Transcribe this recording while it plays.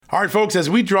All right, folks, as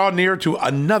we draw near to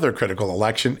another critical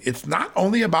election, it's not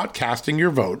only about casting your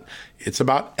vote, it's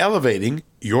about elevating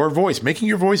your voice, making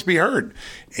your voice be heard.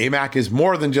 AMAC is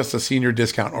more than just a senior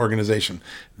discount organization.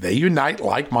 They unite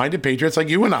like-minded patriots like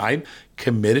you and I,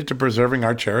 committed to preserving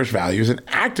our cherished values and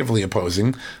actively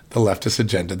opposing the leftist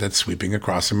agenda that's sweeping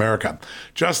across America.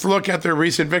 Just look at their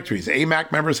recent victories.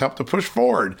 AMAC members helped to push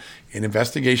forward an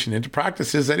investigation into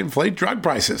practices that inflate drug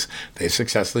prices. They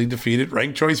successfully defeated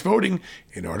ranked choice voting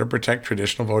in order to protect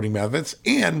traditional voting methods,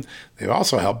 and they've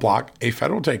also helped block a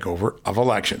federal takeover of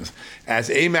elections. As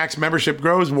AMAC's membership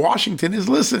grows, Washington is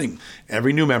listening.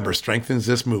 Every new member strengthens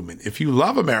this movement. If you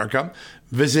love America,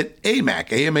 visit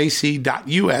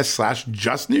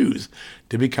amac.us/justnews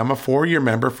to become a 4-year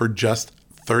member for just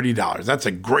 $30. That's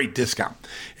a great discount.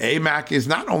 AMAC is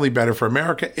not only better for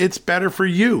America, it's better for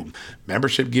you.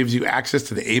 Membership gives you access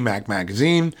to the AMAC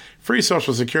magazine, free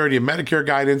Social Security and Medicare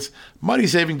guidance,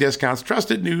 money-saving discounts,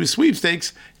 trusted news,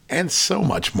 sweepstakes, and so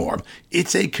much more.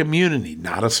 It's a community,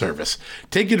 not a service.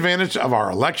 Take advantage of our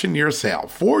election year sale,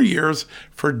 4 years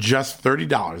for just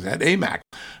 $30 at AMAC.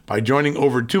 By joining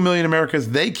over 2 million Americans,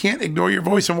 they can't ignore your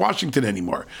voice in Washington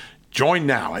anymore. Join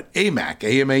now at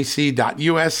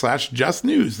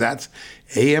amac.us/justnews. That's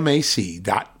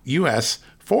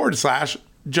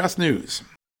amac.us/justnews.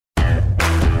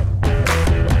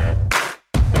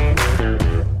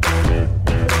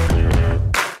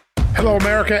 Hello,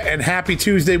 America, and happy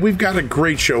Tuesday. We've got a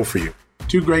great show for you.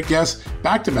 2 great guests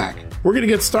back to back. We're going to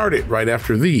get started right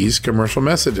after these commercial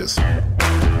messages.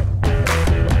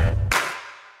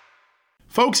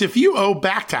 Folks, if you owe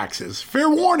back taxes, fair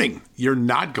warning, you're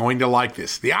not going to like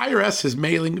this. The IRS is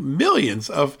mailing millions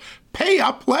of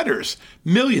pay-up letters.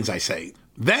 Millions, I say.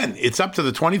 Then it's up to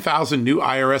the 20,000 new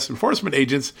IRS enforcement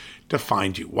agents to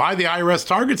find you. Why the IRS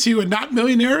targets you and not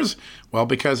millionaires? Well,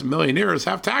 because millionaires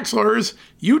have tax lawyers.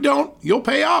 You don't, you'll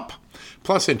pay up.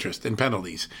 Plus interest and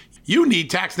penalties. You need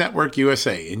Tax Network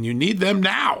USA, and you need them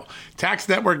now. Tax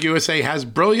Network USA has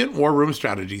brilliant war room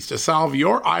strategies to solve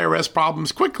your IRS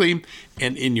problems quickly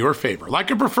and in your favor.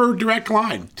 Like a preferred direct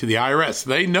line to the IRS,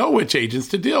 they know which agents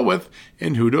to deal with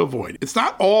and who to avoid. It's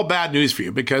not all bad news for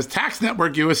you because Tax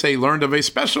Network USA learned of a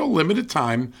special limited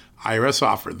time IRS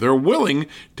offer. They're willing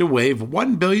to waive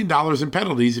 $1 billion in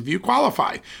penalties if you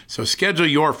qualify. So schedule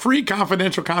your free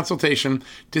confidential consultation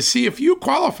to see if you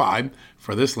qualify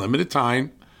for this limited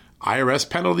time IRS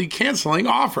penalty canceling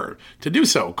offer. To do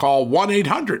so, call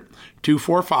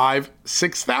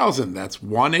 1-800-245-6000. That's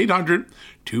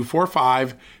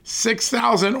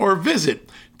 1-800-245-6000 or visit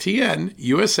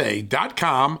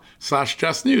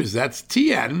tnusa.com/justnews. That's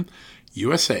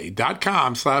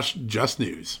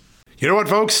tnusa.com/justnews. You know what,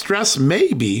 folks? Stress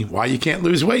may be why you can't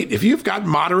lose weight. If you've got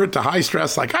moderate to high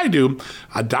stress like I do,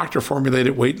 a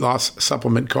doctor-formulated weight loss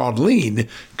supplement called Lean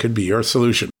could be your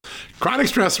solution. Chronic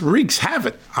stress wreaks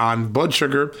havoc on blood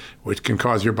sugar, which can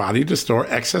cause your body to store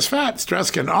excess fat. Stress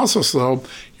can also slow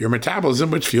your metabolism,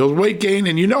 which fuels weight gain,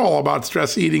 and you know all about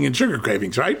stress eating and sugar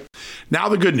cravings, right? Now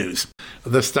the good news.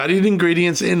 The studied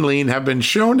ingredients in Lean have been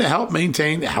shown to help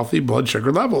maintain healthy blood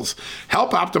sugar levels,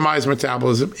 help optimize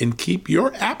metabolism, and keep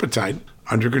your appetite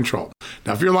under control.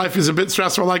 Now, if your life is a bit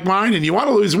stressful like mine and you want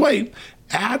to lose weight,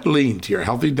 add Lean to your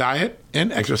healthy diet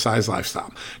and exercise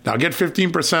lifestyle. Now get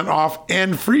 15% off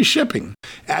and free shipping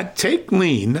at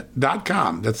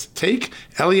takelean.com. That's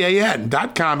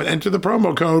takelean.com and enter the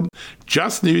promo code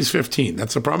JustNews15.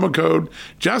 That's the promo code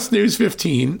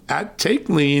JustNews15 at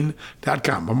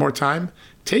takelean.com. One more time,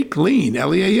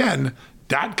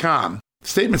 takelean.com.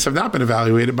 Statements have not been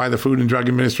evaluated by the Food and Drug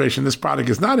Administration. This product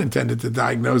is not intended to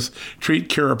diagnose, treat,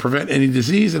 cure, or prevent any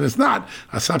disease, and is not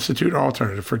a substitute or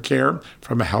alternative for care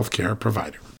from a healthcare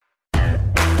provider.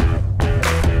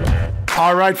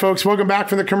 All right, folks, welcome back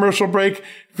from the commercial break.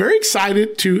 Very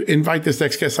excited to invite this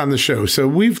next guest on the show. So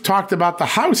we've talked about the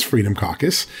House Freedom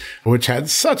Caucus, which had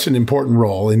such an important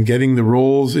role in getting the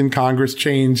rules in Congress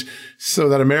changed so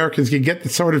that Americans could get the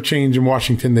sort of change in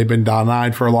Washington they've been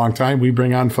denied for a long time. We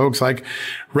bring on folks like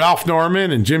Ralph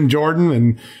Norman and Jim Jordan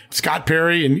and Scott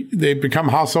Perry, and they've become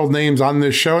household names on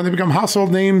this show, and they become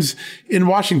household names in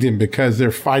Washington because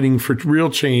they're fighting for real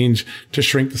change to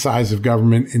shrink the size of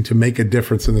government and to make a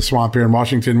difference in the swamp here in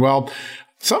Washington. Well,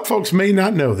 some folks may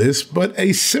not know this, but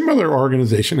a similar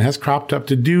organization has cropped up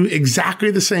to do exactly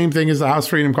the same thing as the House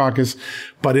Freedom Caucus,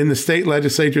 but in the state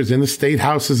legislatures, in the state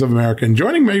houses of America. And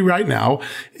joining me right now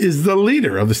is the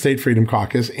leader of the State Freedom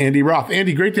Caucus, Andy Roth.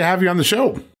 Andy, great to have you on the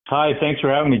show. Hi, thanks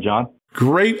for having me, John.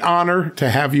 Great honor to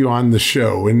have you on the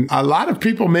show. And a lot of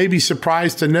people may be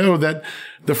surprised to know that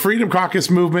the Freedom Caucus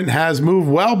movement has moved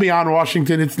well beyond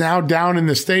Washington. It's now down in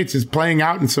the states. It's playing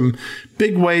out in some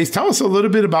big ways. Tell us a little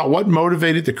bit about what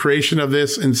motivated the creation of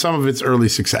this and some of its early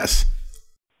success.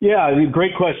 Yeah,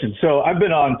 great question. So I've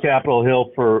been on Capitol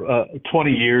Hill for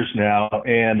 20 years now.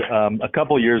 And a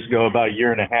couple of years ago, about a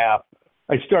year and a half,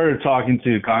 I started talking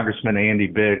to Congressman Andy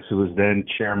Biggs, who was then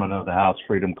chairman of the House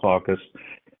Freedom Caucus.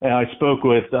 And I spoke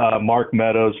with Mark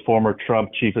Meadows, former Trump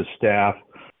chief of staff,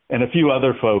 and a few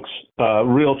other folks,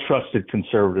 real trusted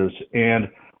conservatives. And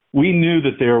we knew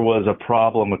that there was a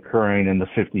problem occurring in the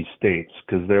 50 states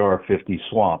because there are 50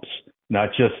 swamps, not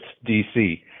just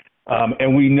D.C.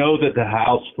 And we know that the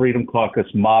House Freedom Caucus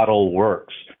model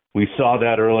works. We saw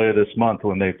that earlier this month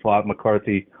when they fought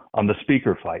McCarthy on the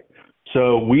speaker fight.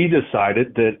 So we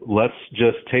decided that let's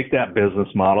just take that business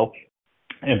model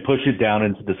and push it down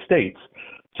into the states.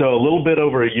 So a little bit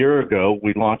over a year ago,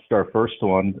 we launched our first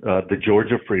one, the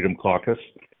Georgia Freedom Caucus,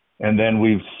 and then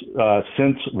we've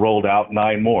since rolled out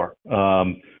 9 more.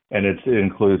 And it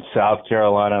includes South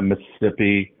Carolina,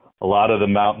 Mississippi, a lot of the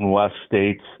Mountain West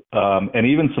states, and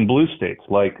even some blue states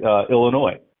like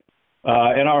Illinois.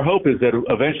 And our hope is that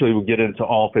eventually we'll get into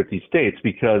all 50 states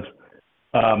because,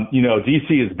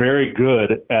 D.C. is very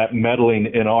good at meddling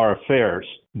in our affairs,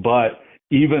 but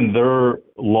even their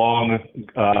long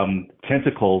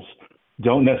tentacles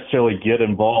don't necessarily get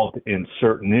involved in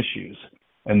certain issues.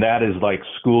 And that is like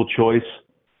school choice.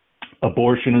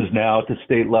 Abortion is now at the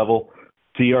state level,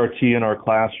 CRT in our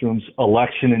classrooms,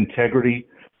 election integrity.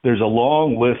 There's a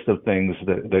long list of things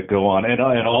that go on, and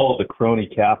all of the crony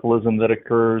capitalism that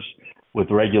occurs with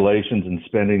regulations and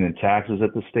spending and taxes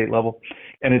at the state level.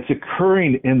 And it's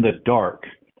occurring in the dark.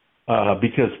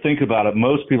 Because think about it,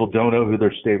 most people don't know who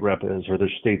their state rep is or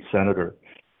their state senator.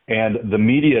 And the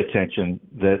media attention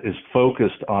that is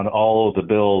focused on all of the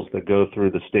bills that go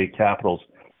through the state capitals,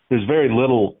 there's very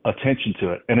little attention to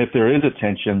it. And if there is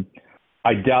attention,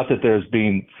 I doubt that there's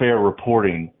being fair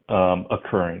reporting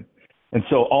occurring. And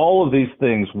so all of these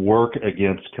things work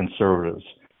against conservatives.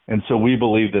 And so we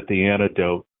believe that the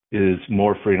antidote is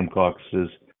more freedom caucuses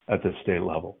at the state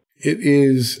level. It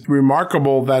is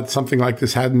remarkable that something like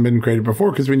this hadn't been created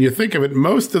before, because when you think of it,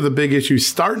 most of the big issues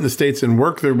start in the states and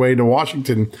work their way to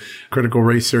Washington, critical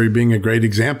race theory being a great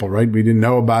example, right? We didn't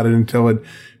know about it until it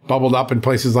bubbled up in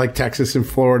places like Texas and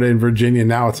Florida and Virginia.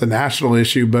 Now it's a national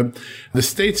issue, but the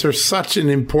states are such an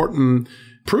important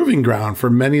proving ground for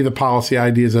many of the policy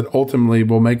ideas that ultimately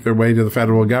will make their way to the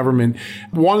federal government.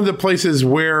 One of the places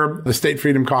where the state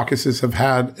freedom caucuses have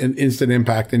had an instant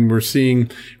impact, and we're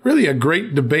seeing really a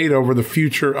great debate over the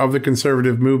future of the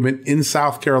conservative movement in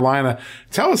South Carolina.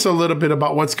 Tell us a little bit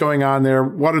about what's going on there.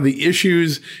 What are the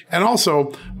issues? And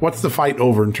also, what's the fight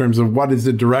over in terms of what is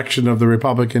the direction of the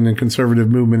Republican and conservative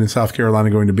movement in South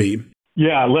Carolina going to be?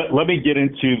 Yeah, let me get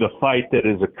into the fight that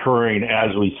is occurring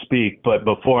as we speak. But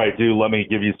before I do, let me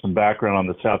give you some background on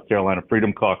the South Carolina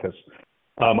Freedom Caucus.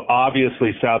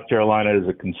 Obviously, South Carolina is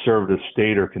a conservative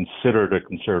state or considered a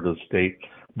conservative state.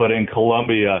 But in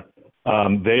Columbia,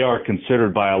 they are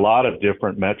considered by a lot of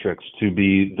different metrics to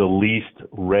be the least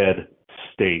red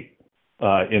state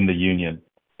in the union.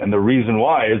 And the reason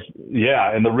why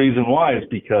is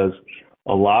because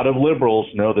a lot of liberals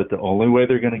know that the only way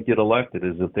they're going to get elected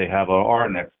is if they have an R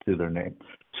next to their name.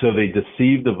 So they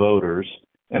deceive the voters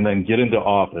and then get into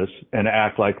office and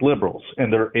act like liberals.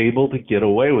 And they're able to get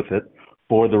away with it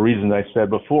for the reason I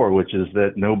said before, which is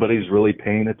that nobody's really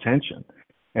paying attention.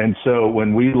 And so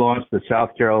when we launched the South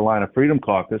Carolina Freedom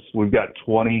Caucus, we've got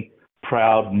 20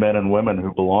 proud men and women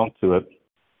who belong to it.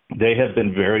 They have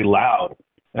been very loud,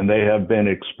 and they have been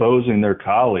exposing their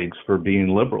colleagues for being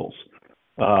liberals.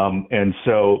 And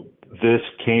so this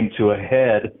came to a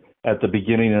head at the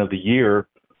beginning of the year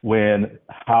when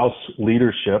House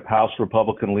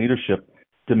Republican leadership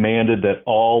demanded that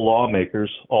all lawmakers,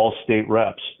 all state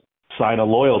reps, sign a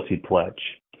loyalty pledge.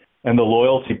 And the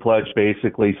loyalty pledge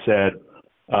basically said,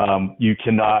 you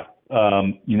cannot,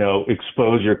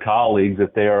 expose your colleagues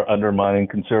if they are undermining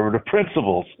conservative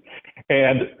principles.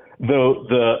 And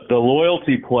the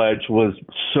loyalty pledge was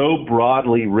so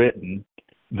broadly written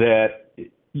that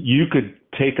you could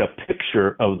take a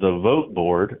picture of the vote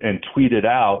board and tweet it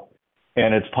out,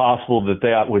 and it's possible that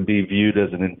that would be viewed as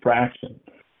an infraction.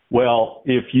 Well,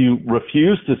 if you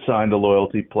refuse to sign the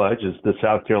loyalty pledge, as the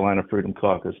South Carolina Freedom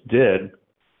Caucus did,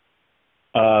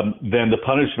 then the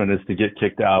punishment is to get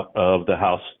kicked out of the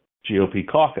House GOP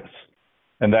caucus.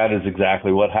 And that is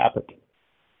exactly what happened.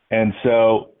 And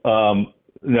so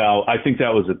now I think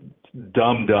that was a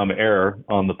dumb error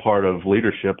on the part of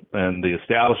leadership and the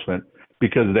establishment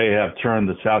because they have turned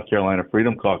the South Carolina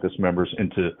Freedom Caucus members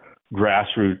into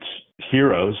grassroots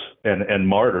heroes and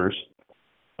martyrs.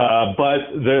 But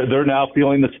they're now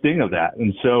feeling the sting of that.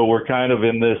 And so we're kind of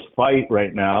in this fight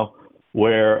right now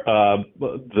where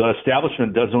the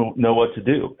establishment doesn't know what to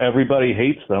do. Everybody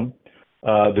hates them.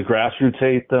 The grassroots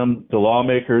hate them. The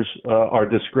lawmakers are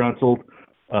disgruntled.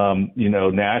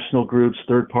 National groups,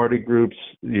 third-party groups,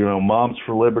 Moms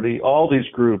for Liberty, all these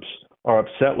groups are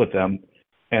upset with them.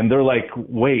 And they're like,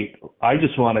 wait, I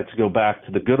just want it to go back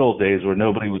to the good old days where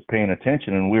nobody was paying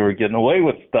attention and we were getting away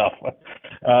with stuff.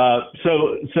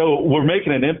 So we're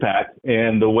making an impact,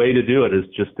 and the way to do it is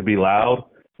just to be loud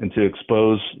and to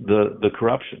expose the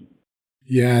corruption.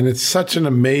 Yeah, and it's such an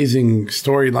amazing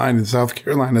storyline in South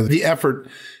Carolina, the effort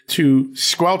to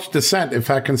squelch dissent. In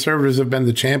fact, conservatives have been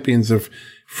the champions of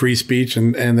free speech,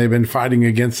 and they've been fighting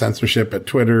against censorship at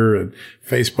Twitter and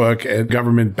Facebook and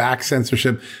government-backed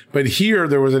censorship. But here,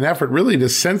 there was an effort really to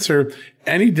censor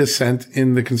any dissent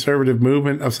in the conservative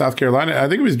movement of South Carolina. I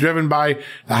think it was driven by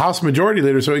the House Majority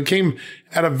Leader, so it came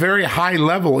at a very high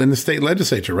level in the state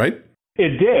legislature, right?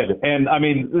 It did. And, I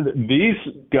mean, these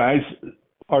guys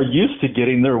are used to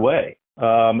getting their way,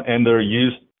 and they're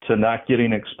used to not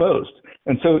getting exposed.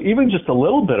 And so even just a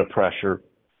little bit of pressure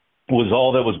was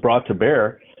all that was brought to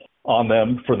bear on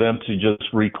them for them to just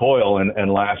recoil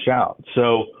and lash out.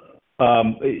 So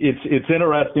it's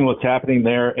interesting what's happening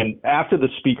there. And after the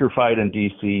speaker fight in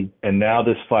D.C. and now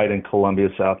this fight in Columbia,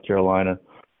 South Carolina,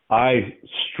 I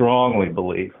strongly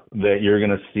believe that you're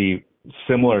going to see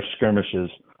similar skirmishes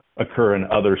occur in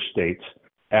other states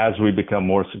as we become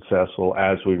more successful,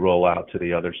 as we roll out to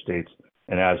the other states,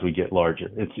 and as we get larger.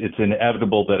 It's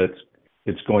inevitable that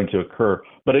it's going to occur,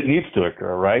 but it needs to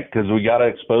occur, right? Because we got to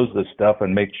expose this stuff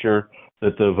and make sure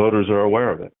that the voters are aware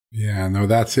of it. Yeah, no,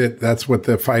 that's it. That's what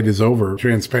the fight is over.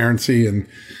 Transparency and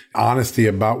honesty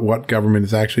about what government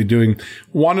is actually doing.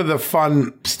 One of the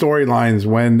fun storylines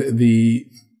when the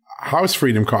House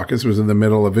Freedom Caucus was in the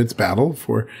middle of its battle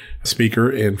for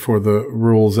speaker and for the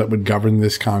rules that would govern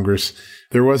this Congress,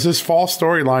 there was this false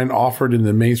storyline offered in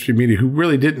the mainstream media who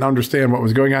really didn't understand what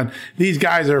was going on. These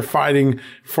guys are fighting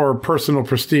for personal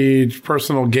prestige,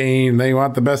 personal gain. They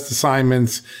want the best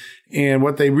assignments. And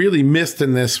what they really missed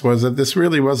in this was that this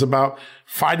really was about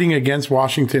fighting against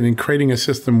Washington and creating a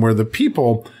system where the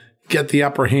people get the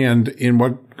upper hand in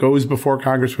what goes before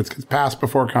Congress, what gets passed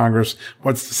before Congress,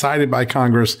 what's decided by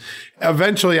Congress.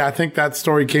 Eventually, I think that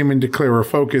story came into clearer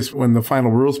focus when the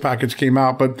final rules package came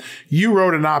out. But you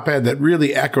wrote an op-ed that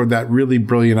really echoed that really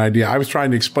brilliant idea. I was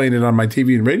trying to explain it on my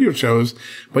TV and radio shows,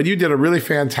 but you did a really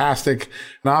fantastic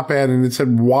op-ed, and it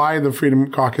said why the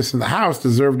Freedom Caucus in the House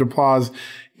deserved applause.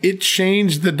 It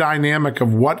changed the dynamic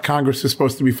of what Congress is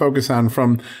supposed to be focused on,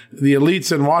 from the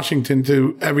elites in Washington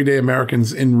to everyday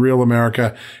Americans in real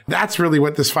America. That's really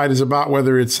what this fight is about,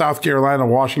 whether it's South Carolina,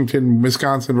 Washington,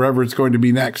 Wisconsin, wherever it's going to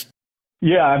be next.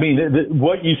 Yeah, I mean,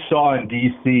 what you saw in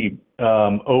D.C.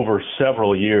 Over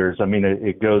several years, I mean,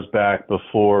 it goes back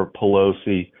before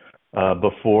Pelosi,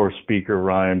 before Speaker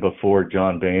Ryan, before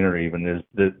John Boehner even, is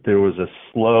that there was a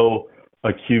slow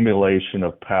accumulation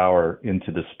of power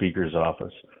into the Speaker's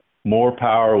office. More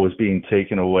power was being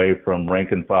taken away from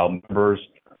rank and file members.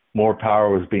 More power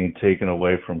was being taken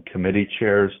away from committee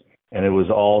chairs, and it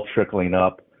was all trickling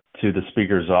up to the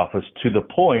Speaker's office to the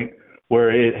point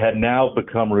where it had now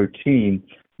become routine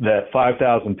that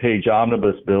 5,000-page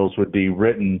omnibus bills would be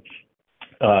written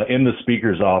in the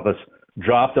Speaker's office,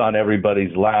 dropped on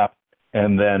everybody's lap,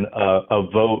 and then a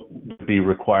vote would be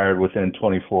required within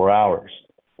 24 hours.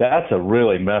 That's a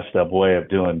really messed up way of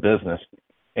doing business.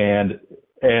 And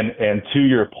to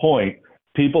your point,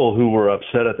 people who were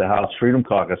upset at the House Freedom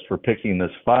Caucus for picking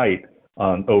this fight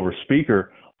over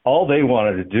Speaker, all they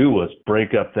wanted to do was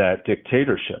break up that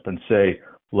dictatorship and say,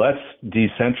 let's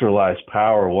decentralize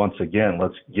power once again.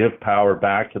 Let's give power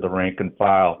back to the rank and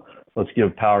file. Let's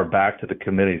give power back to the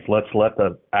committees. Let's let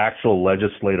the actual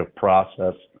legislative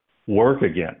process work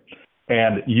again.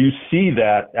 And you see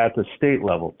that at the state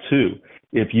level, too.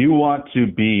 If you want to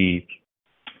be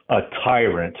a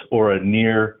tyrant or a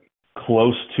near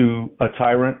close to a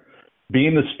tyrant,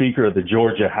 being the Speaker of the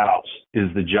Georgia House is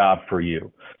the job for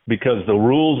you, because the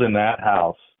rules in that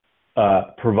House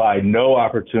provide no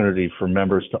opportunity for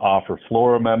members to offer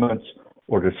floor amendments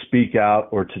or to speak out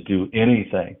or to do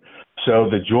anything. So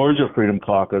the Georgia Freedom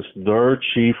Caucus, their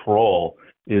chief role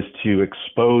is to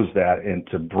expose that and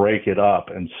to break it up.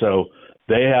 And so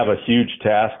they have a huge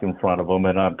task in front of them,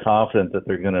 and I'm confident that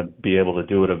they're going to be able to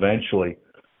do it eventually.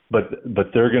 But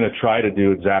they're going to try to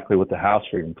do exactly what the House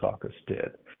Freedom Caucus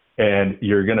did. And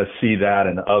you're going to see that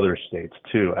in other states,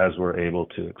 too, as we're able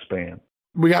to expand.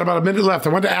 We got about a minute left. I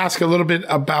want to ask a little bit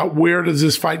about where does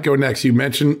this fight go next? You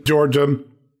mentioned Georgia.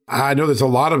 I know there's a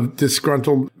lot of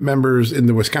disgruntled members in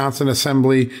the Wisconsin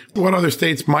Assembly. What other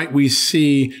states might we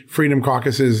see Freedom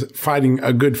Caucuses fighting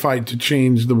a good fight to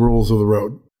change the rules of the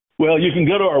road? Well, you can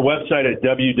go to our website at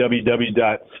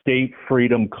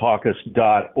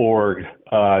www.statefreedomcaucus.org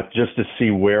just to see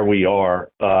where we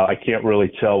are. I can't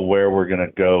really tell where we're going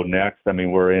to go next. I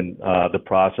mean, we're in the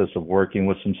process of working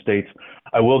with some states.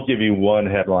 I will give you one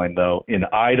headline, though. In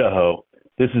Idaho,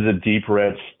 this is a deep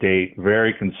red state,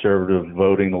 very conservative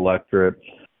voting electorate.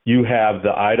 You have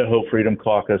the Idaho Freedom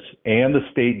Caucus and the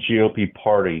state GOP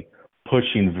party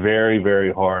pushing very,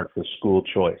 very hard for school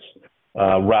choice.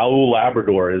 Raul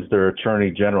Labrador is their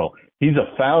attorney general. He's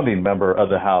a founding member of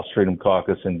the House Freedom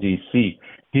Caucus in D.C.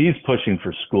 He's pushing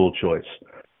for school choice.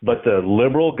 But the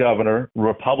liberal governor,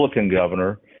 Republican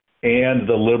governor, and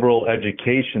the liberal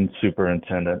education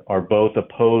superintendent are both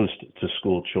opposed to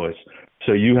school choice.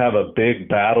 So you have a big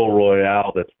battle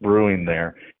royale that's brewing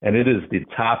there, and it is the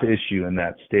top issue in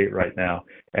that state right now,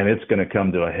 and it's going to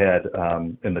come to a head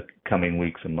in the coming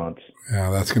weeks and months. Yeah,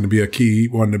 that's going to be a key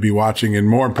one to be watching, and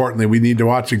more importantly, we need to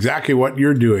watch exactly what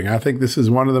you're doing. I think this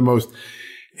is one of the most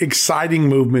exciting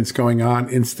movements going on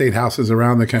in state houses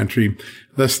around the country.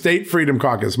 The State Freedom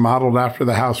Caucus, modeled after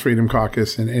the House Freedom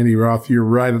Caucus. And Andy Roth, you're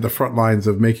right at the front lines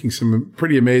of making some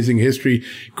pretty amazing history.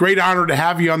 Great honor to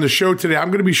have you on the show today. I'm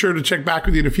going to be sure to check back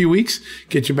with you in a few weeks,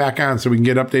 get you back on so we can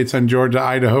get updates on Georgia,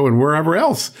 Idaho, and wherever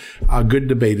else a good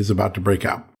debate is about to break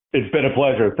out. It's been a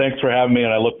pleasure. Thanks for having me,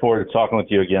 and I look forward to talking with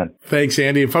you again. Thanks,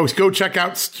 Andy. And folks, go check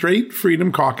out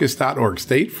statefreedomcaucus.org,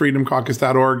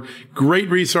 statefreedomcaucus.org. Great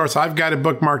resource. I've got it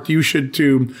bookmarked. You should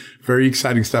too. Very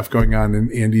exciting stuff going on in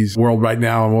Andy's world right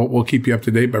now, and we'll keep you up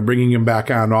to date by bringing him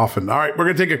back on often. All right, we're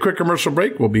going to take a quick commercial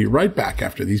break. We'll be right back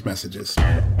after these messages.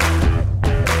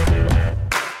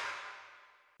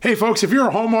 Hey folks, if you're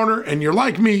a homeowner and you're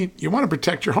like me, you want to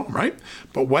protect your home, right?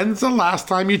 But when's the last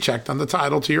time you checked on the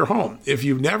title to your home? If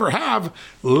you never have,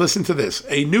 listen to this.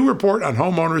 A new report on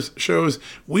homeowners shows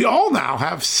we all now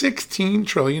have $16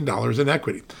 trillion in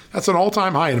equity. That's an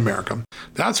all-time high in America.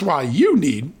 That's why you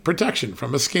need protection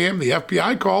from a scam the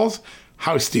FBI calls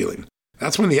house stealing.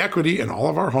 That's when the equity in all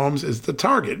of our homes is the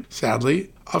target,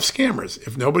 sadly, of scammers.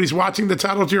 If nobody's watching the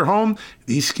title to your home,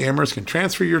 these scammers can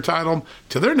transfer your title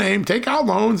to their name, take out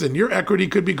loans, and your equity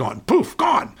could be gone. Poof,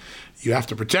 gone. You have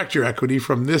to protect your equity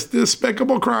from this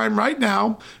despicable crime right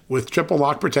now with triple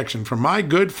lock protection from my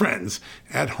good friends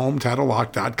at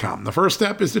HomeTitleLock.com. The first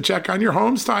step is to check on your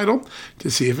home's title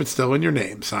to see if it's still in your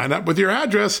name. Sign up with your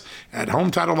address at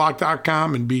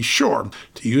HomeTitleLock.com and be sure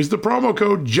to use the promo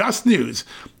code JUSTNEWS.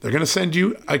 They're going to send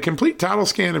you a complete title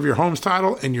scan of your home's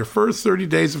title and your first 30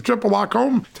 days of triple lock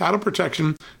home title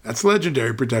protection. That's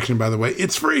legendary protection, by the way.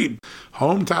 It's free.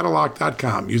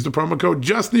 HomeTitleLock.com. Use the promo code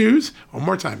JUSTNEWS. One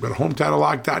more time, go to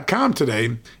HomeTitleLock.com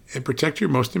today and protect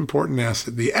your most important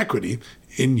asset, the equity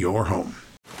in your home.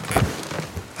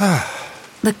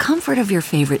 The comfort of your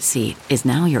favorite seat is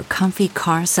now your comfy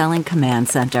car selling command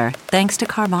center, thanks to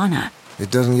Carvana. It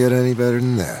doesn't get any better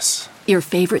than this. Your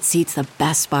favorite seat's the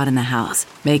best spot in the house.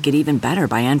 Make it even better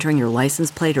by entering your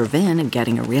license plate or VIN and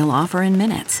getting a real offer in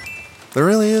minutes. There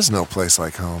really is no place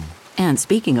like home. And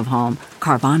speaking of home,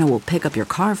 Carvana will pick up your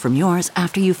car from yours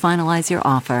after you finalize your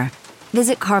offer.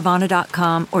 Visit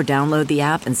Carvana.com or download the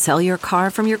app and sell your car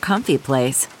from your comfy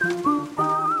place.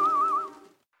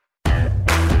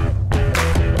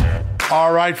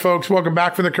 All right, folks, welcome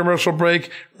back from the commercial break.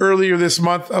 Earlier this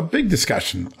month, a big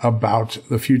discussion about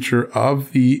the future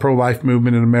of the pro-life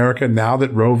movement in America now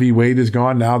that Roe v. Wade is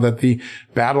gone, now that the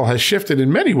battle has shifted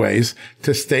in many ways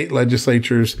to state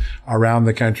legislatures around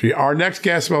the country. Our next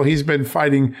guest, well, he's been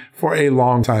fighting for a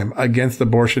long time against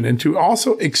abortion and to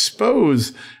also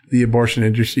expose the abortion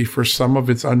industry for some of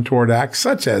its untoward acts,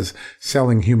 such as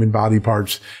selling human body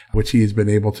parts, which he has been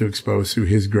able to expose through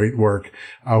his great work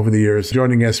over the years.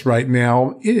 Joining us right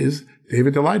now is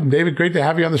David Daleiden. David, great to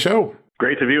have you on the show.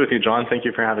 Great to be with you, John. Thank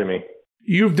you for having me.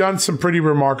 You've done some pretty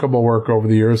remarkable work over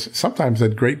the years, sometimes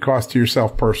at great cost to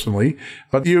yourself personally.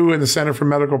 But you and the Center for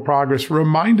Medical Progress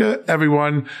remind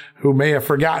everyone who may have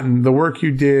forgotten the work you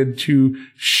did to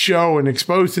show and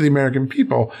expose to the American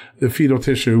people the fetal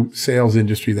tissue sales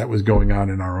industry that was going on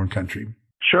in our own country.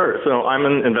 Sure. So I'm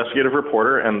an investigative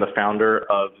reporter and the founder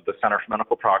of the Center for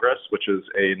Medical Progress, which is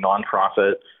a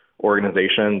nonprofit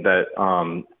organization that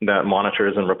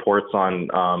monitors and reports on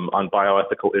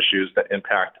bioethical issues that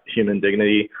impact human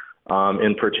dignity.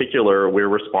 In particular, we're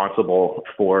responsible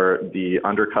for the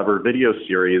Undercover video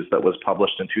series that was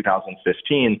published in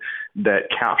 2015 that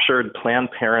captured Planned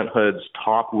Parenthood's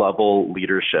top-level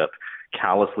leadership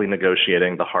callously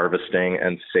negotiating the harvesting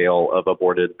and sale of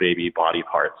aborted baby body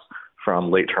parts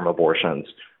from late-term abortions.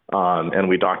 And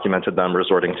we documented them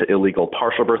resorting to illegal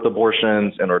partial birth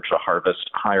abortions in order to harvest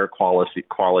higher quality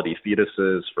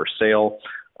fetuses for sale.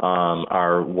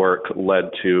 Our work led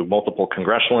to multiple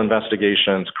congressional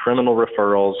investigations, criminal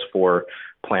referrals for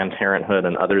Planned Parenthood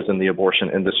and others in the abortion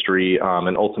industry,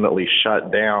 and ultimately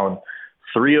shut down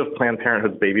 3 of Planned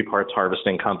Parenthood's baby parts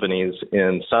harvesting companies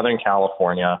in Southern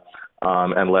California,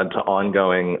 and led to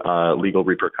ongoing legal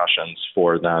repercussions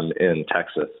for them in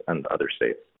Texas and other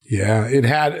states. Yeah, it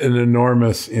had an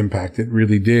enormous impact. It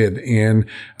really did. And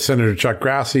Senator Chuck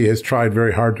Grassley has tried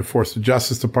very hard to force the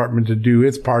Justice Department to do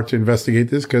its part to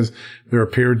investigate this, because there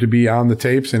appeared to be on the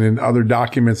tapes and in other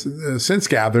documents since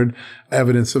gathered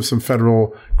evidence of some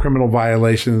federal criminal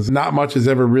violations. Not much has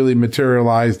ever really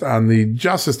materialized on the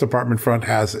Justice Department front,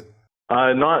 has it?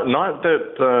 Not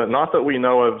that we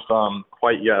know of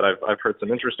quite yet. I've heard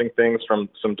some interesting things from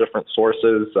some different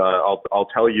sources. I'll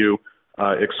tell you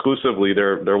exclusively.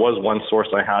 There was one source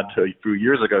I had a few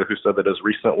years ago who said that as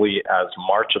recently as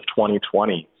March of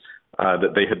 2020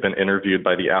 that they had been interviewed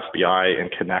by the FBI in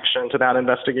connection to that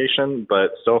investigation.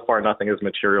 But so far, nothing has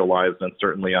materialized, and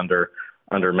certainly under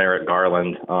Merrick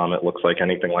Garland, it looks like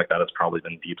anything like that has probably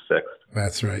been deep sixed.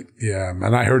 That's right. Yeah.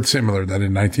 And I heard similar that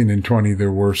in 19 and 20,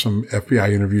 there were some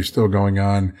FBI interviews still going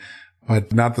on,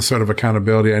 but not the sort of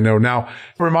accountability I know. Now,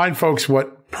 remind folks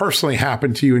what personally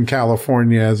happened to you in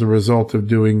California as a result of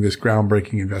doing this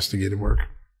groundbreaking investigative work.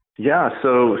 Yeah,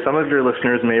 so some of your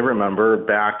listeners may remember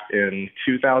back in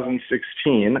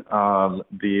 2016,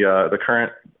 the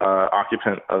current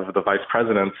occupant of the vice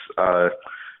president's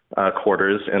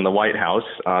quarters in the White House,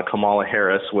 Kamala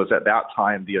Harris, was at that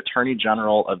time the Attorney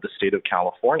General of the state of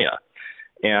California.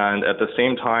 And at the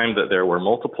same time that there were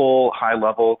multiple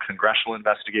high-level congressional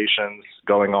investigations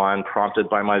going on, prompted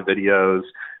by my videos,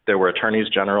 there were attorneys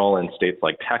general in states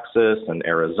like Texas and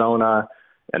Arizona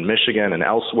and Michigan and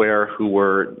elsewhere who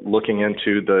were looking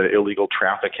into the illegal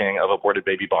trafficking of aborted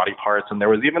baby body parts. And there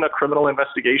was even a criminal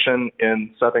investigation in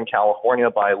Southern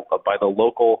California by the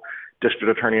local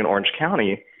district attorney in Orange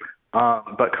County.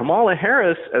 But Kamala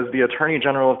Harris, as the Attorney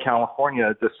General of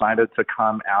California, decided to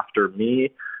come after me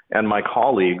and my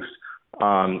colleagues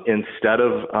instead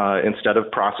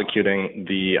of prosecuting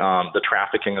the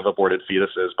trafficking of aborted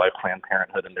fetuses by Planned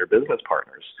Parenthood and their business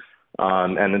partners.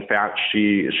 And in fact,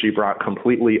 she brought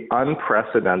completely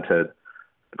unprecedented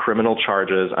criminal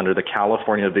charges under the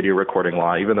California video recording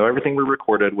law, even though everything we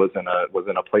recorded was in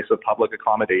a place of public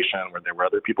accommodation where there were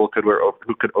other people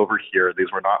who could overhear.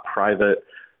 These were not private,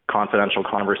 confidential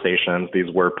conversations.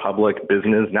 These were public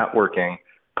business networking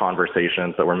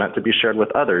conversations that were meant to be shared with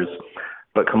others.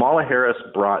 But Kamala Harris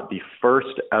brought the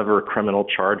first ever criminal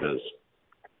charges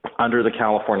under the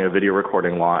California video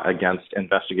recording law against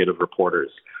investigative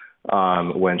reporters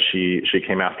when she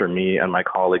came after me and my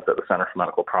colleagues at the Center for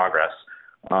Medical Progress.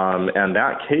 And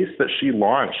that case that she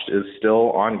launched is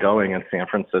still ongoing in San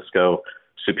Francisco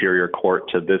Superior Court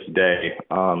to this day.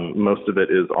 Most of it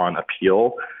is on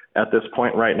appeal at this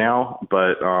point right now,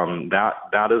 but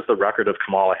that is the record of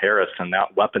Kamala Harris, and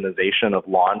that weaponization of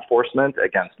law enforcement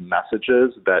against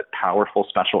messages that powerful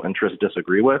special interests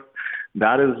disagree with,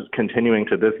 that is continuing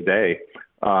to this day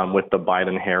with the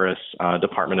Biden-Harris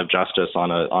Department of Justice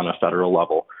on a federal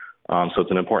level. So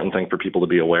it's an important thing for people to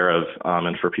be aware of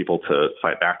and for people to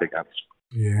fight back against.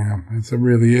 Yeah, it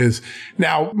really is.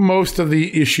 Now, most of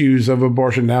the issues of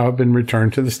abortion now have been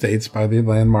returned to the states by the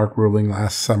landmark ruling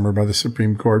last summer by the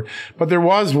Supreme Court. But there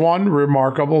was one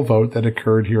remarkable vote that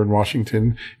occurred here in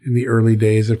Washington in the early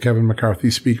days of Kevin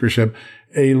McCarthy's speakership,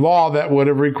 a law that would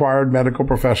have required medical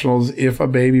professionals, if a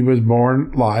baby was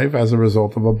born live as a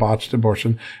result of a botched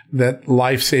abortion, that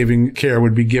life-saving care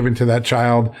would be given to that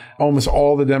child. Almost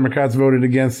all the Democrats voted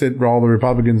against it, all the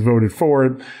Republicans voted for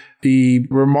it. The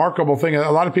remarkable thing,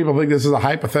 a lot of people think this is a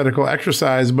hypothetical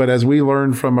exercise, but as we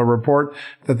learned from a report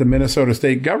that the Minnesota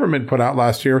state government put out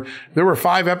last year, there were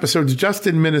 5 episodes just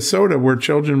in Minnesota where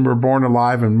children were born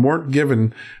alive and weren't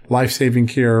given life-saving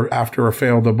care after a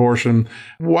failed abortion.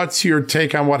 What's your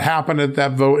take on what happened at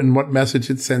that vote and what message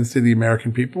it sends to the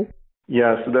American people?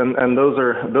 Yes, and those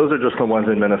are just the ones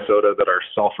in Minnesota that are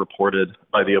self-reported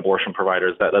by the abortion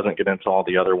providers. That doesn't get into all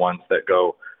the other ones that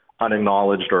go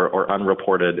unacknowledged or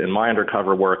unreported. In my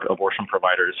undercover work, abortion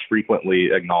providers frequently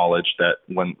acknowledge that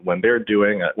when they're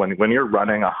doing it, when you're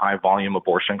running a high volume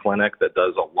abortion clinic that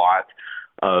does a lot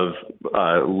of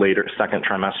later second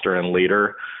trimester and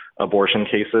later abortion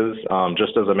cases,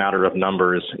 just as a matter of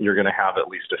numbers, you're going to have at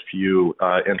least a few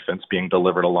infants being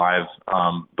delivered alive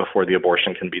before the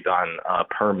abortion can be done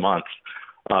per month.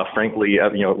 Frankly,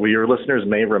 your listeners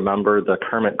may remember the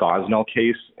Kermit Gosnell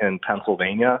case in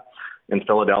Pennsylvania. In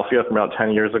Philadelphia from about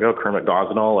 10 years ago, Kermit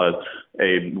Gosnell,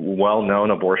 a well-known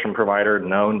abortion provider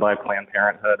known by Planned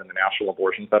Parenthood and the National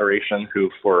Abortion Federation, who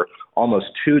for almost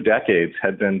 2 decades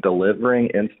had been delivering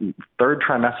third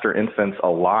trimester infants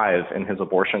alive in his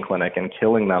abortion clinic and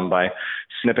killing them by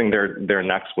snipping their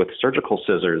necks with surgical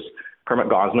scissors. Kermit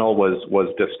Gosnell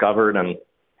was discovered and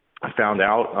found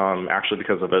out actually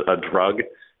because of a drug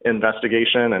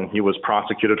investigation, and he was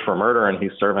prosecuted for murder, and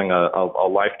he's serving a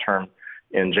life term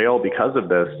in jail because of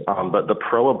this. But the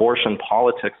pro-abortion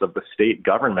politics of the state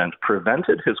government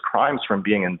prevented his crimes from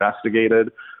being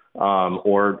investigated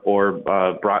or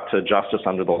brought to justice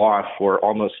under the law for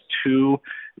almost 2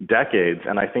 decades.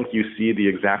 And I think you see the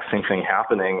exact same thing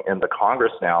happening in the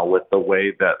Congress now with the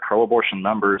way that pro-abortion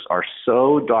members are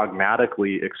so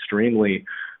dogmatically, extremely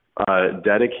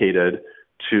dedicated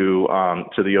to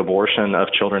the abortion of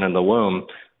children in the womb,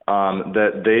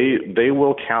 that they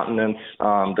will countenance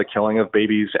the killing of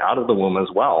babies out of the womb as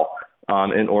well,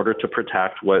 in order to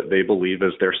protect what they believe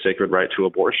is their sacred right to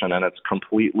abortion. And it's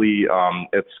completely,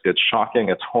 it's shocking,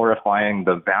 it's horrifying.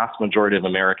 The vast majority of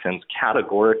Americans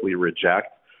categorically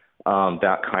reject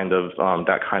that kind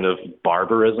of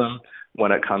barbarism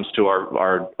when it comes to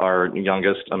our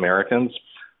youngest Americans.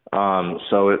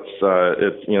 So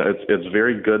it's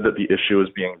very good that the issue is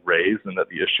being raised and that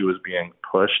the issue is being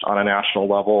pushed on a national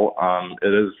level.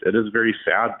 It is very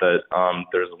sad that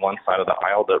there's one side of the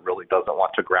aisle that really doesn't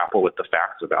want to grapple with the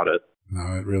facts about it.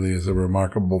 No, it really is a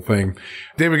remarkable thing.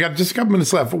 Dave, we got just a couple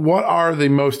minutes left. What are the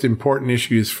most important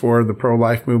issues for the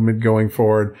pro-life movement going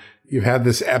forward? You've had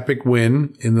this epic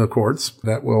win in the courts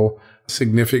that will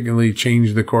significantly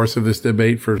change the course of this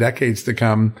debate for decades to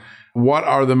come. What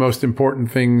are the most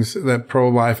important things that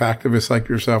pro-life activists like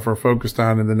yourself are focused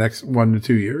on in the next 1 to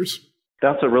 2 years?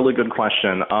 That's a really good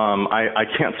question. I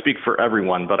can't speak for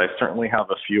everyone, but I certainly have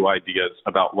a few ideas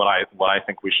about what I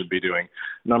think we should be doing.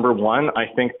 Number one, I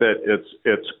think that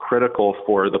it's critical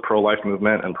for the pro-life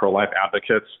movement and pro-life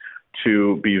advocates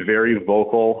to be very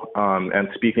vocal and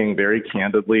speaking very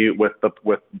candidly with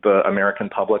the American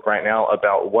public right now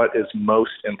about what is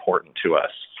most important to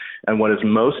us. And what is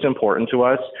most important to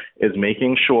us is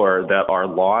making sure that our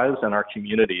laws and our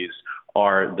communities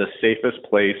are the safest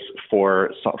place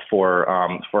for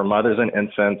mothers and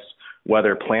infants,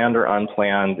 whether planned or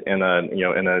unplanned, in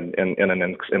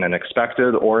an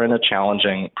expected or in a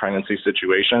challenging pregnancy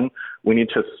situation. We need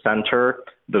to center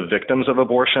the victims of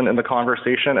abortion in the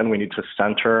conversation, and we need to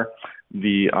center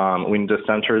the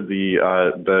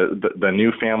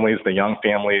new families, the young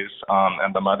families,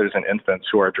 and the mothers and infants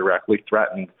who are directly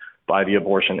threatened by the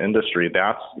abortion industry.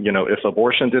 That's, if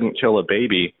abortion didn't kill a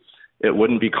baby, it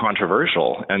wouldn't be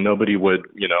controversial and nobody would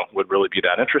really be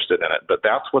that interested in it. But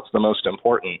that's what's the most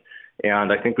important.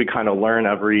 And I think we kind of learn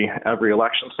every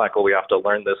election cycle, we have to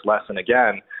learn this lesson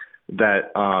again,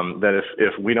 that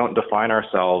if we don't define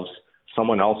ourselves,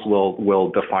 someone else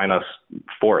will define us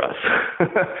for us.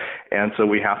 And so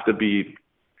we have to be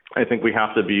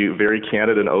very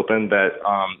candid and open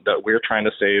that we're trying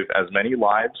to save as many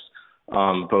lives,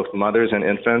 both mothers and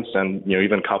infants and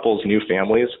even couples, new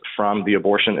families, from the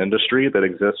abortion industry that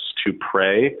exists to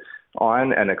prey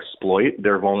on and exploit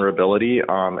their vulnerability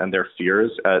and their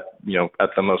fears at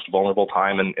the most vulnerable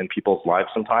time in people's lives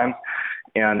sometimes.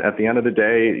 And at the end of the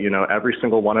day, every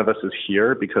single one of us is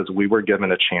here because we were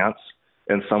given a chance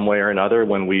in some way or another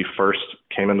when we first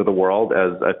came into the world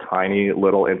as a tiny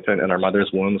little infant in our mother's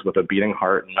wombs with a beating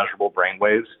heart and measurable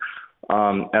brainwaves.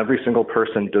 Every single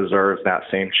person deserves that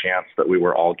same chance that we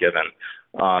were all given.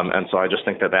 And so I just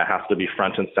think that has to be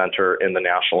front and center in the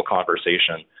national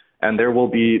conversation. And there will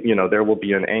be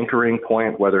an anchoring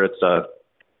point, whether it's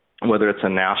a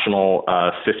national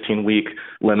 15-week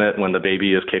limit when the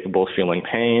baby is capable of feeling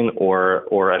pain,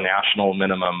 or a national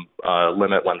minimum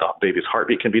limit when the baby's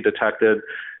heartbeat can be detected.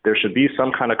 There should be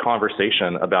some kind of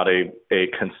conversation about a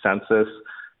consensus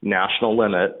national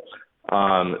limit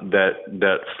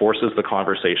that forces the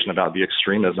conversation about the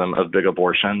extremism of big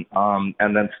abortion.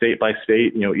 And then state by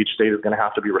state, each state is going to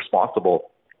have to be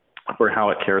responsible for how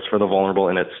it cares for the vulnerable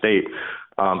in its state.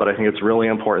 But I think it's really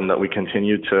important that we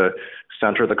continue to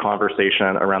center the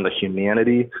conversation around the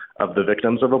humanity of the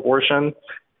victims of abortion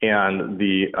and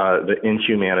the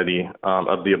inhumanity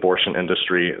of the abortion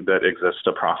industry that exists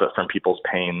to profit from people's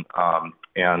pain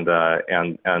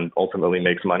and ultimately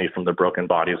makes money from the broken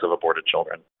bodies of aborted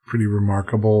children. Pretty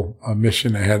remarkable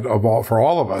mission ahead for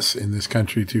all of us in this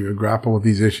country to grapple with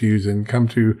these issues and come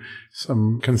to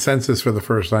some consensus for the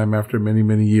first time after many,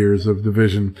 many years of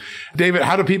division. David,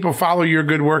 how do people follow your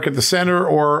good work at the center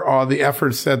or the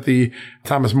efforts that the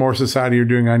Thomas More Society are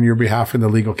doing on your behalf in the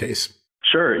legal case?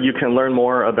 Sure. You can learn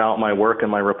more about my work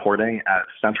and my reporting at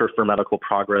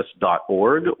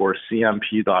centerformedicalprogress.org or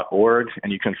cmp.org.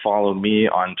 And you can follow me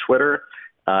on Twitter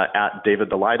at David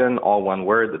Daleiden, all one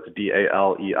word. That's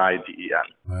Daleiden.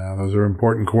 Wow, those are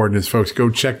important coordinates, folks. Go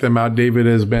check them out. David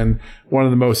has been one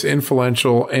of the most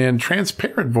influential and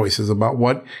transparent voices about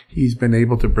what he's been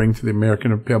able to bring to the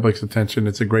American public's attention.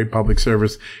 It's a great public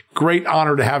service. Great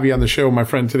honor to have you on the show, my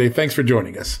friend, today. Thanks for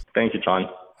joining us. Thank you, John.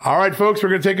 All right, folks, we're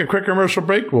going to take a quick commercial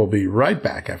break. We'll be right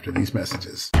back after these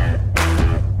messages.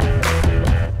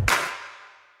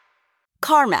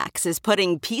 CarMax is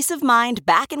putting peace of mind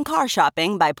back in car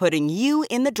shopping by putting you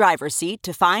in the driver's seat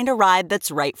to find a ride that's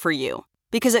right for you.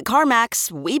 Because at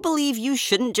CarMax, we believe you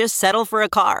shouldn't just settle for a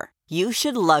car. You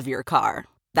should love your car.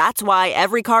 That's why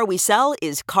every car we sell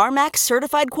is CarMax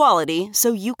certified quality,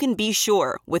 so you can be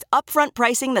sure with upfront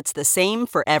pricing that's the same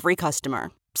for every customer.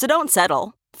 So don't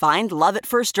settle. Find love at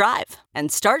first drive and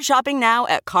start shopping now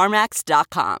at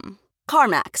CarMax.com.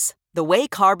 CarMax, the way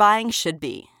car buying should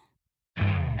be.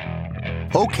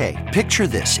 Okay, picture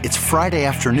this. It's Friday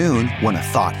afternoon when a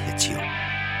thought hits you.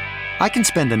 I can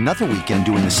spend another weekend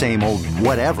doing the same old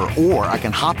whatever, or I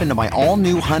can hop into my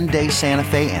all-new Hyundai Santa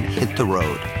Fe and hit the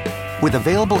road. With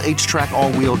available H-Track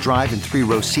all-wheel drive and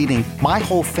 3-row seating, my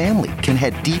whole family can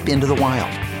head deep into the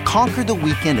wild. Conquer the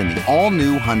weekend in the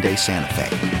all-new Hyundai Santa Fe.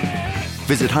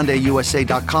 Visit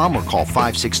HyundaiUSA.com or call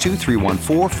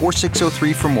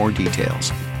 562-314-4603 for more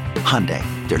details. Hyundai,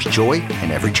 there's joy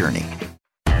in every journey.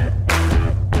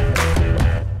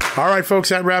 All right, folks,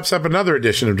 that wraps up another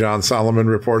edition of John Solomon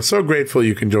Report. So grateful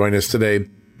you can join us today.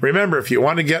 Remember, if you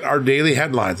want to get our daily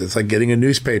headlines, it's like getting a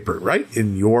newspaper right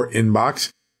in your inbox.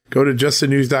 Go to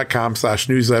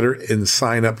justthenews.com/newsletter and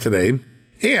sign up today.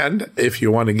 And if you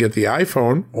want to get the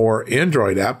iPhone or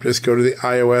Android app, just go to the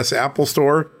iOS Apple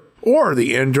Store or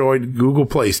the Android Google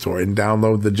Play Store and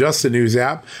download the Just the News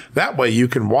app. That way you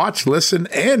can watch, listen,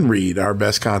 and read our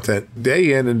best content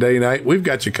day in and day night. We've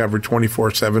got you covered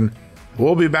 24/7.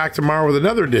 We'll be back tomorrow with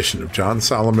another edition of John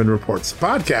Solomon Reports, the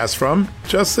podcast from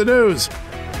Just the News.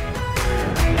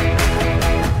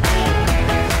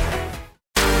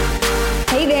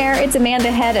 Hey there, it's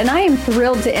Amanda Head, and I am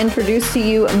thrilled to introduce to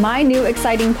you my new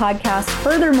exciting podcast,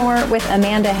 Furthermore with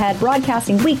Amanda Head,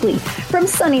 broadcasting weekly from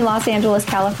sunny Los Angeles,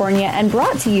 California, and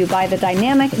brought to you by the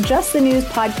dynamic Just the News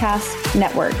Podcast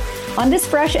Network. On this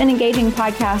fresh and engaging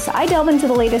podcast, I delve into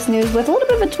the latest news with a little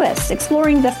bit of a twist,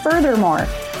 exploring the furthermore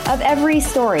of every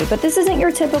story. But this isn't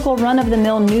your typical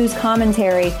run-of-the-mill news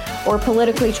commentary or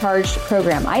politically charged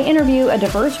program. I interview a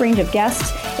diverse range of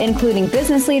guests, including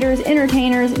business leaders,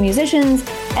 entertainers, musicians,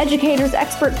 educators,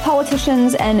 experts,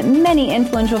 politicians, and many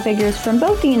influential figures from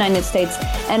both the United States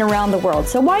and around the world.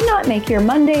 So why not make your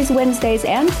Mondays, Wednesdays,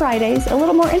 and Fridays a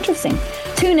little more interesting?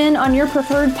 Tune in on your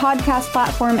preferred podcast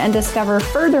platform and discover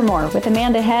Furthermore with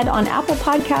Amanda Head on Apple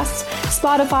Podcasts,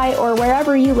 Spotify, or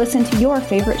wherever you listen to your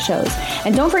favorite shows.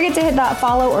 And don't forget to hit that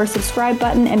follow or subscribe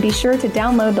button and be sure to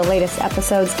download the latest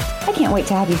episodes. I can't wait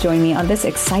to have you join me on this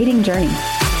exciting journey.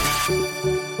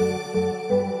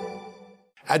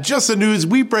 At Just the News,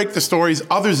 we break the stories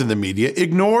others in the media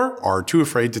ignore or are too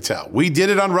afraid to tell. We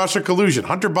did it on Russia collusion,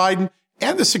 Hunter Biden,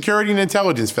 and the security and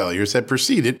intelligence failures that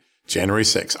preceded January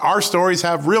 6th. Our stories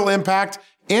have real impact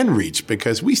and reach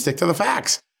because we stick to the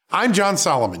facts. I'm John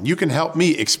Solomon. You can help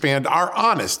me expand our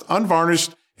honest,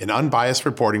 unvarnished, and unbiased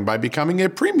reporting by becoming a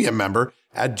premium member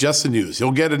at Just the News.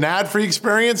 You'll get an ad-free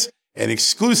experience and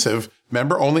exclusive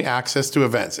member-only access to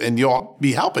events, and you'll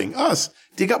be helping us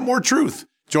dig up more truth.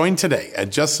 Join today at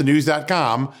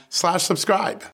justthenews.com/subscribe.